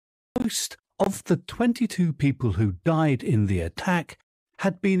Most of the 22 people who died in the attack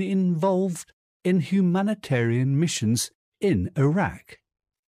had been involved in humanitarian missions in Iraq.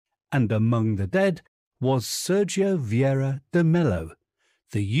 And among the dead was Sergio Vieira de Mello,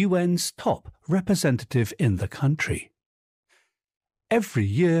 the UN's top representative in the country. Every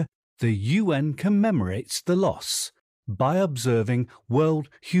year, the UN commemorates the loss by observing World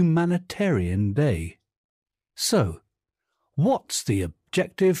Humanitarian Day. So, what's the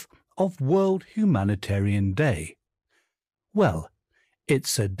objective of World Humanitarian Day? Well,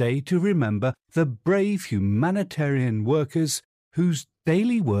 it's a day to remember the brave humanitarian workers whose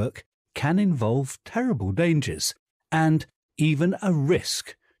daily work can involve terrible dangers and even a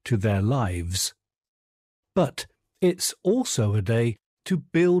risk to their lives. But it's also a day to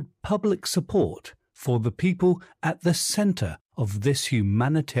build public support for the people at the centre of this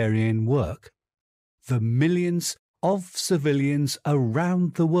humanitarian work, the millions of civilians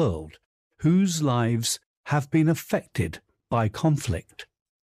around the world whose lives have been affected by conflict.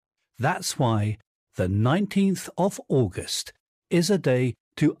 That's why the 19th of August is a day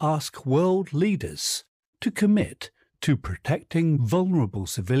to ask world leaders to commit to protecting vulnerable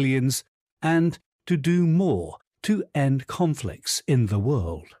civilians and to do more to end conflicts in the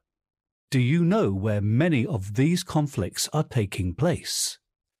world. Do you know where many of these conflicts are taking place?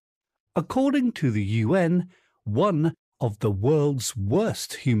 According to the UN, one of the world's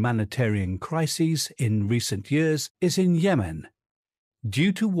worst humanitarian crises in recent years is in Yemen.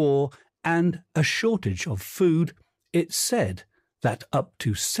 Due to war and a shortage of food, it's said that up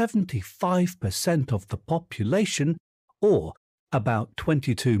to 75% of the population, or about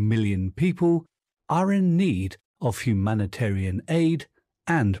 22 million people, are in need of humanitarian aid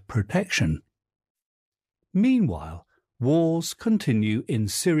and protection. Meanwhile, wars continue in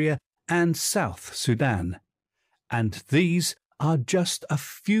Syria and South Sudan, and these are just a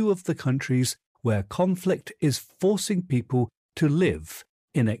few of the countries where conflict is forcing people to live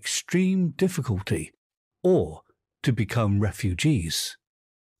in extreme difficulty or to become refugees.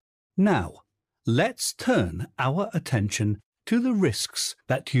 Now, let's turn our attention to the risks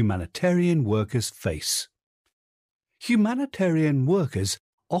that humanitarian workers face. Humanitarian workers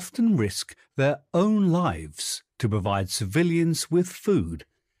often risk their own lives to provide civilians with food,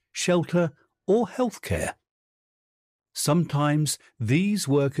 shelter, or healthcare. Sometimes these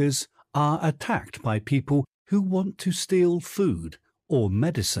workers are attacked by people who want to steal food or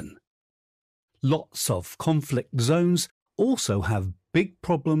medicine. Lots of conflict zones also have big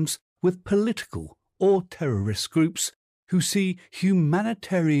problems with political or terrorist groups who see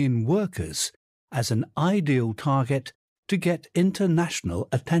humanitarian workers as an ideal target to get international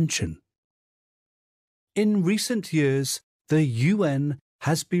attention. In recent years, the UN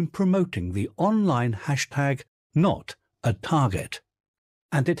has been promoting the online hashtag #NotATarget,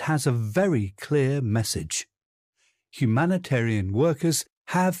 and it has a very clear message. Humanitarian workers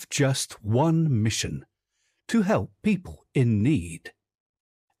have just one mission: to help people in need.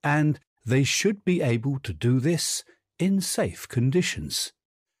 And they should be able to do this in safe conditions.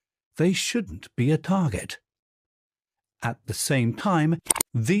 They shouldn't be a target. At the same time,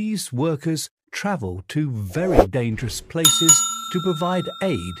 these workers travel to very dangerous places to provide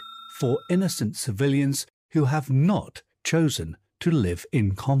aid for innocent civilians who have not chosen to live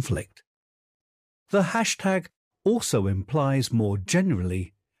in conflict. The hashtag also implies more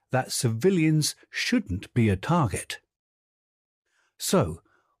generally that civilians shouldn't be a target. So,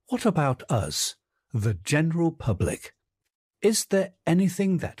 what about us, the general public? Is there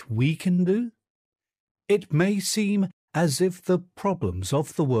anything that we can do? It may seem as if the problems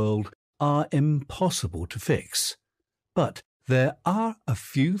of the world are impossible to fix, but there are a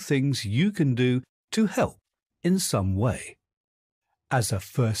few things you can do to help in some way. As a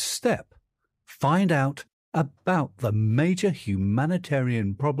first step, find out about the major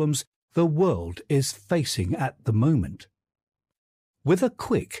humanitarian problems the world is facing at the moment. With a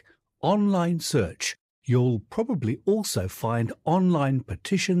quick online search, you'll probably also find online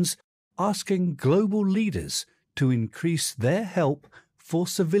petitions asking global leaders to increase their help for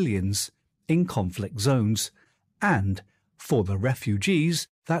civilians in conflict zones and for the refugees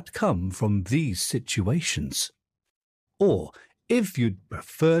that come from these situations. Or, if you'd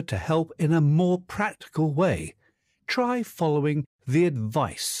prefer to help in a more practical way, try following the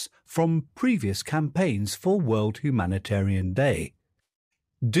advice from previous campaigns for World Humanitarian Day.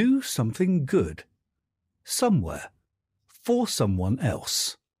 Do something good, somewhere, for someone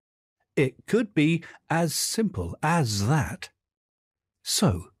else. It could be as simple as that.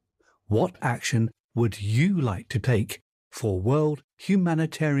 So, what action would you like to take for World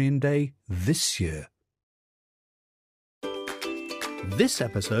Humanitarian Day this year? This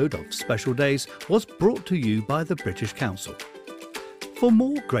episode of Special Days was brought to you by the British Council. For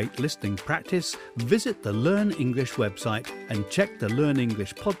more great listening practice, visit the Learn English website and check the Learn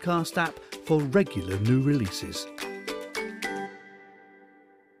English podcast app for regular new releases.